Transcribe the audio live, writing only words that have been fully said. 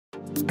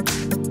Welcome,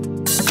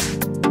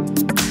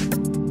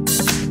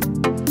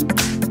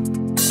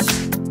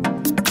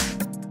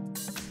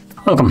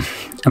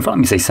 in front of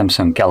me is a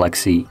Samsung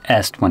Galaxy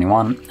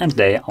S21, and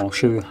today I'll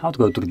show you how to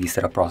go through the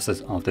setup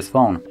process of this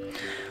phone.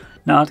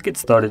 Now, to get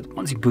started,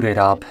 once you boot it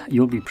up,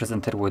 you'll be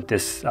presented with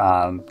this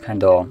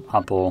kind of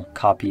Apple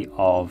copy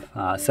of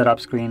setup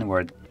screen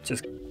where it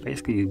just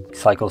basically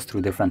cycles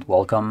through different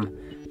welcome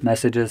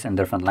messages in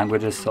different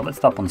languages. So let's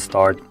tap on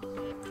start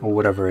or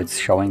whatever it's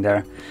showing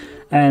there,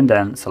 and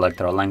then select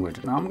our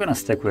language. Now I'm gonna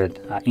stick with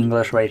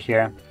English right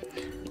here,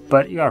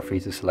 but you are free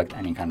to select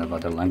any kind of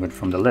other language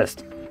from the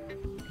list.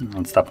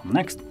 Let's tap on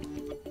next,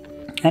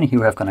 and here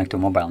we have connect to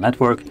mobile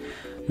network.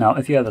 Now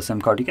if you have a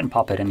SIM card, you can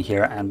pop it in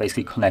here and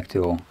basically connect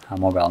to a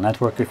mobile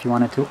network if you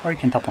wanted to, or you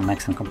can tap on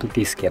next and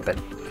completely skip it.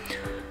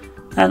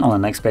 And on the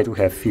next page we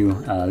have a few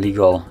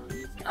legal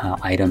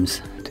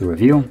items to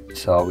review.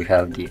 So we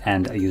have the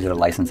end user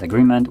license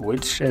agreement,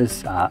 which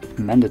is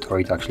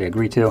mandatory to actually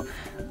agree to.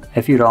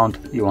 If you don't,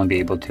 you won't be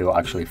able to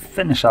actually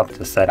finish up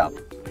the setup.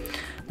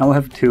 Now we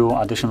have two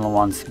additional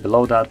ones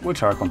below that,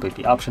 which are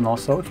completely optional,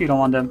 so if you don't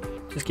want them,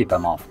 just keep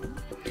them off.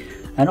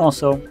 And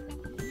also,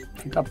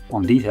 if you tap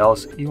on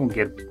details, you will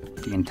get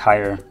the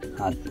entire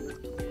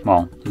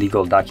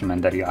legal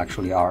document that you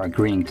actually are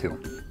agreeing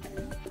to.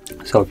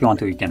 So if you want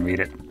to, you can read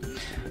it.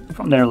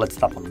 From there, let's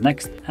tap on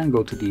next and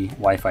go to the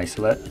Wi-Fi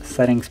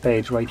settings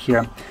page right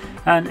here.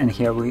 And in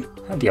here we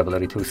have the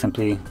ability to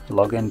simply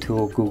log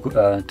into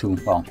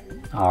Google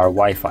our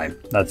Wi-Fi.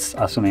 That's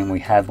assuming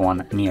we have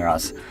one near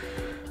us.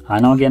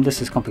 Now again,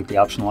 this is completely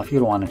optional. If you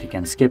don't want it, you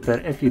can skip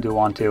it. If you do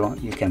want to,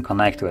 you can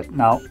connect to it.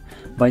 Now,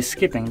 by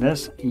skipping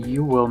this,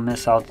 you will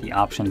miss out the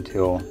option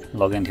to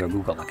log into your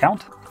Google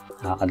account,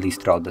 at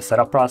least throughout the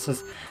setup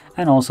process,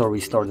 and also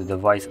restore the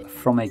device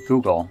from a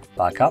Google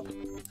backup,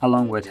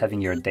 along with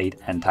having your date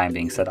and time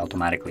being set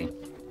automatically.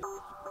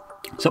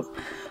 So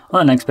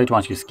on the next page,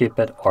 once you skip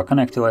it or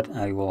connect to it,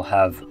 you will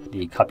have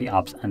the copy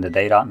apps and the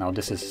data. Now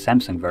this is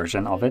Samsung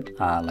version of it.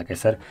 Like I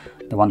said,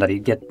 the one that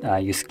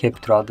you skip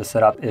throughout the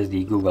setup is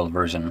the Google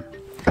version.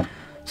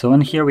 So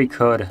in here we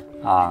could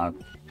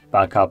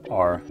back up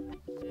our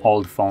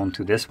old phone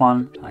to this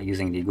one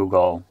using the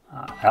Google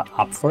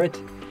app for it.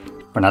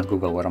 Or not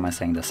Google, what am I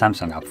saying? The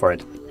Samsung app for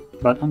it.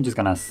 But I'm just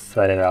gonna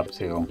set it up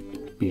to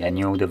be a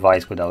new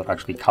device without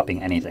actually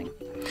copying anything.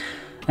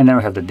 And then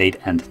we have the date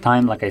and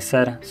time, like I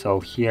said.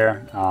 So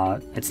here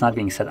it's not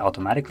being set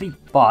automatically,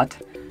 but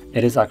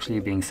it is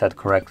actually being set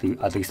correctly,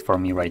 at least for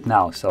me right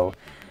now. So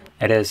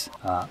it is,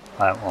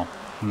 well,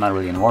 I'm not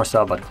really in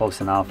Warsaw, but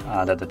close enough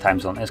that the time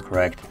zone is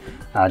correct.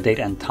 Date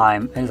and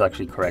time is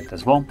actually correct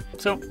as well.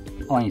 So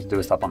all I need to do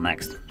is tap on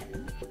next.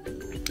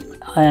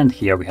 And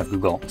here we have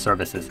Google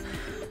services.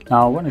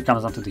 Now, when it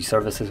comes down to the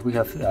services, we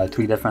have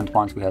three different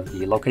ones. We have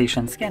the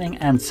location, scanning,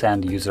 and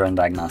send user and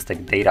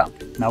diagnostic data.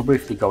 Now,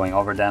 briefly going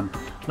over them,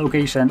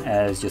 location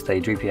is just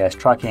a GPS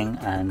tracking,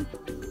 and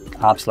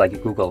apps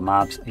like Google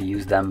Maps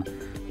use them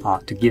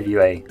to give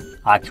you a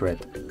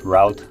accurate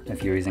route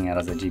if you're using it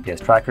as a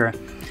GPS tracker.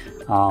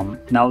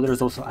 Now,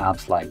 there's also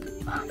apps like,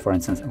 for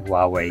instance,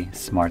 Huawei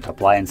Smart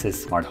Appliances,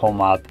 Smart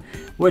Home app,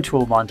 which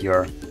will want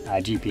your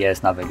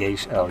GPS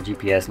navigation or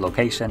GPS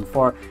location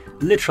for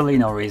literally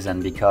no reason,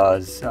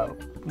 because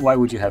why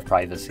would you have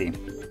privacy?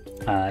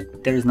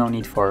 There is no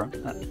need for,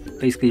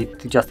 basically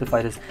to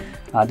justify this,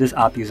 this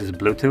app uses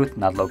Bluetooth,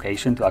 not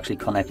location, to actually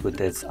connect with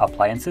its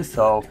appliances.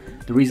 So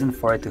the reason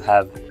for it to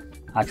have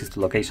access to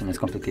location is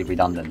completely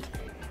redundant.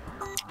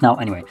 Now,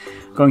 anyway,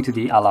 going to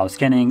the allow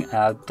scanning,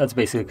 that's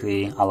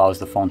basically allows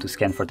the phone to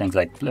scan for things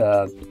like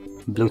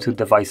Bluetooth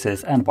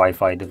devices and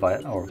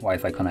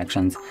Wi-Fi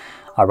connections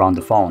around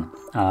the phone.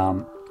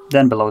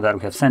 Then below that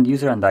we have send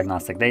user and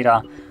diagnostic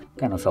data,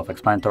 kind of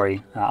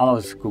self-explanatory.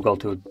 Allows Google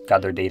to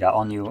gather data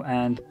on you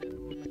and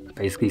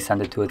basically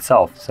send it to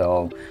itself.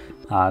 So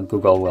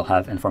Google will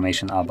have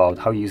information about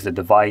how you use the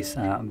device,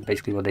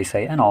 basically what they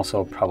say, and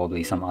also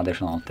probably some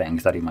additional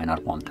things that you might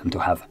not want them to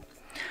have.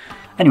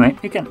 Anyway,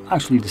 you can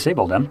actually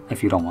disable them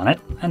if you don't want it,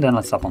 and then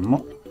let's tap on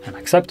more and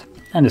accept,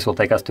 and this will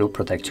take us to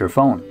protect your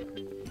phone.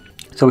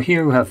 So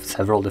here we have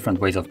several different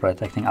ways of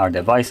protecting our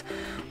device.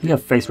 We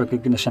have face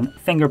recognition,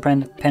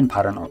 fingerprint, PIN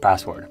pattern, or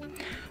password.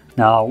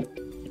 Now,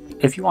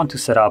 if you want to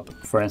set up,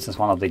 for instance,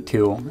 one of the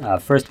two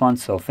first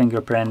ones, so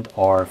fingerprint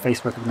or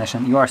face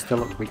recognition, you are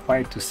still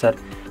required to set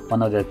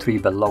one of the three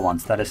below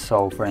ones. That is,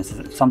 so for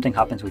instance, if something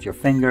happens with your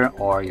finger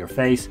or your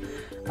face,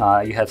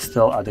 you have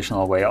still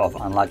additional way of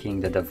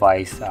unlocking the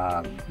device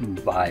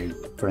by,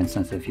 for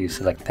instance, if you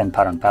select PIN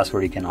pattern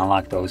password, you can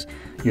unlock those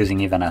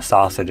using even a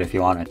sausage if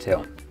you wanted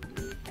to.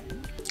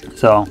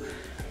 So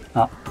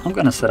I'm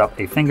going to set up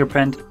a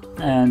fingerprint,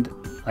 and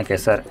like I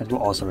said, it will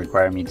also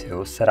require me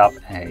to set up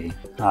a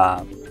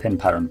PIN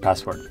pattern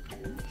password.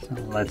 So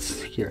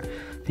let's here,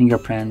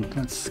 fingerprint,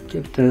 let's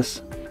skip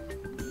this.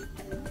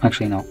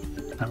 Actually, no,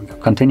 there we go,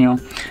 continue.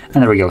 And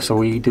there we go. So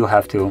we do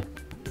have to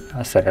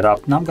set it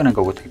up. Now I'm going to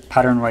go with a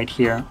pattern right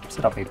here,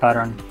 set up a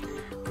pattern,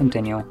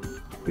 continue,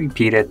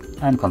 repeat it,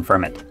 and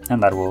confirm it.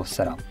 And that will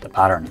set up the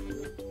pattern.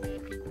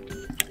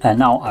 And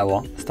now I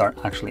will start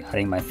actually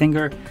adding my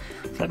finger.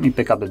 So let me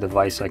pick up the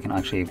device so I can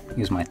actually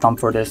use my thumb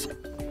for this.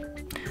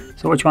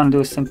 So what you want to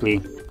do is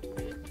simply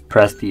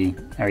press the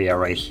area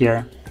right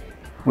here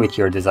with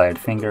your desired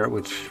finger,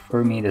 which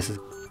for me this is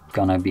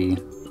gonna be,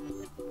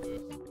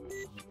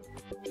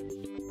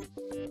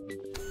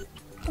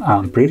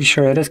 I'm pretty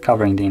sure it is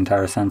covering the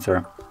entire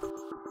sensor.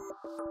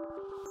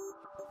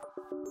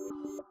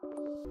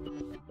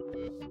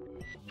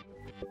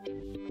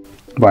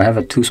 But I have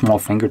a too small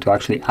finger to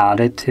actually add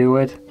it to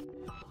it.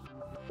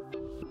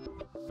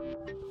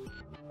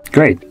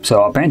 Great,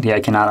 so apparently I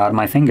cannot add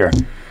my finger.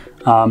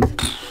 Well,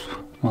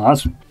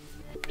 that's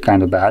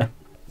kind of bad.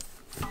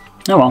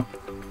 Oh well,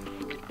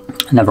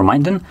 never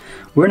mind then.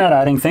 We're not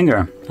adding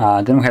finger.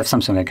 Then we have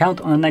Samsung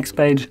account on the next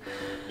page.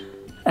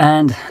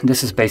 And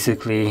this is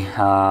basically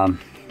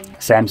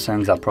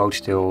Samsung's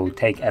approach to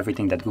take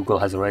everything that Google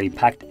has already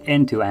packed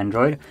into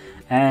Android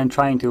and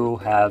trying to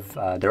have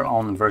their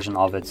own version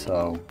of it.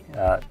 So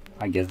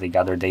I guess they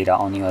gather data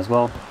on you as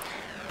well.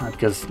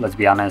 Because let's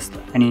be honest,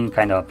 any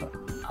kind of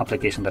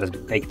application that is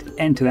baked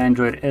into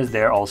Android is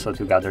there also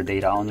to gather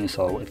data on you,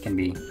 so it can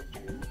be,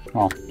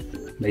 well,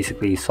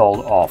 basically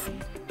sold off.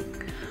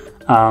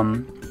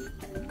 Now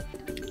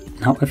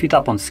if you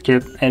tap on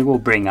skip, it will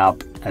bring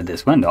up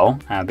this window,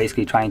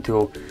 basically trying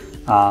to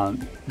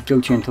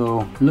guilt you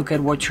into look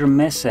at what you're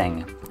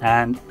missing.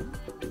 And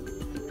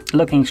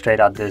looking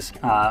straight at this,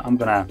 I'm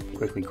gonna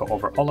quickly go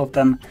over all of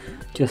them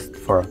just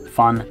for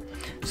fun.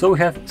 So we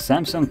have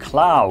Samsung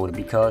Cloud,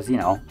 because, you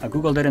know,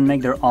 Google didn't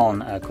make their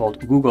own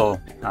called Google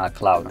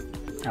Cloud,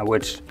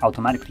 which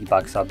automatically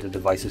backs up the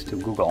devices to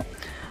Google.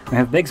 We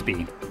have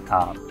Bixby.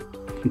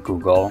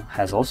 Google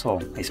has also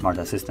a smart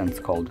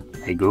assistant called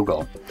Hey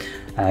Google.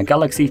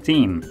 Galaxy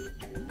theme.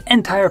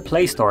 Entire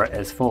Play Store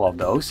is full of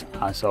those.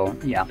 So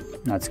yeah,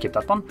 let's skip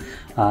that one.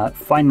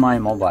 Find My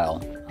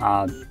Mobile.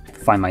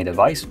 Find My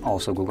Device.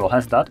 Also Google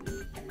has that.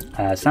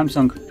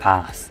 Samsung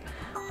Pass.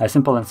 A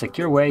simple and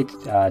secure way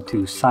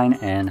to sign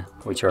in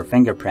with your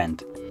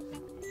fingerprint.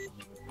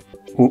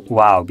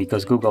 Wow,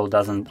 because Google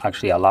doesn't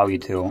actually allow you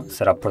to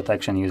set up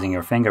protection using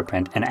your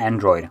fingerprint in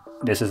Android.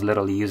 This is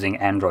literally using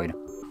Android.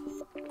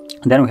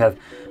 Then we have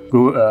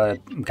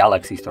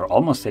Galaxy Store,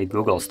 almost say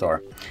Google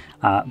Store.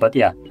 But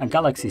yeah, a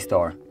Galaxy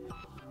Store.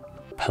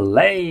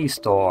 Play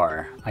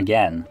Store,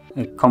 again,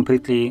 a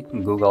completely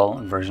Google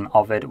version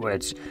of it,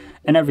 which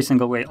in every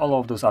single way, all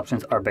of those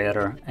options are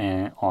better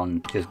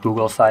on just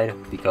Google side,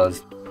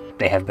 because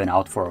they have been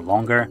out for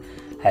longer,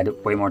 had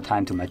way more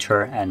time to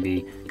mature and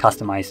be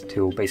customized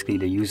to basically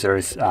the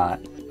users'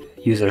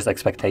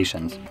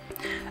 expectations.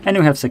 And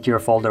we have Secure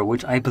Folder,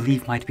 which I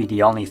believe might be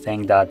the only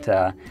thing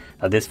that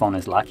this phone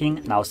is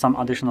lacking. Now, some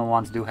additional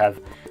ones do have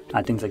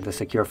things like the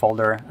Secure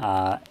Folder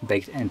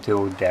baked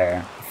into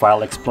their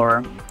File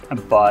Explorer,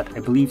 but I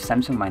believe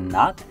Samsung might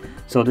not.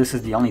 So this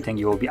is the only thing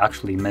you will be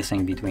actually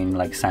missing between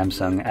like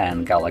Samsung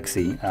and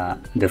Galaxy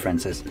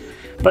differences.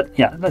 But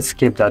yeah, let's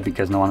skip that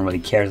because no one really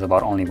cares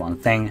about only one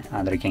thing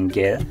that you can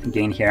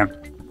gain here.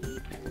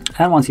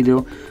 And once you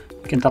do,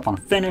 you can tap on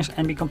Finish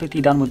and be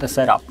completely done with the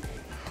setup.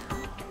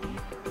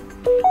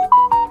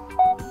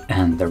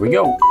 And there we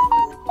go.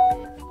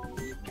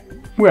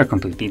 We are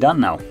completely done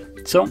now.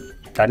 So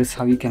that is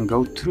how you can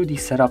go through the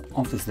setup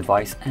of this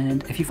device.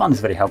 And if you found this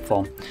very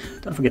helpful,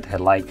 don't forget to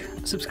hit like,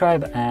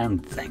 subscribe,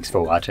 and thanks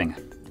for watching.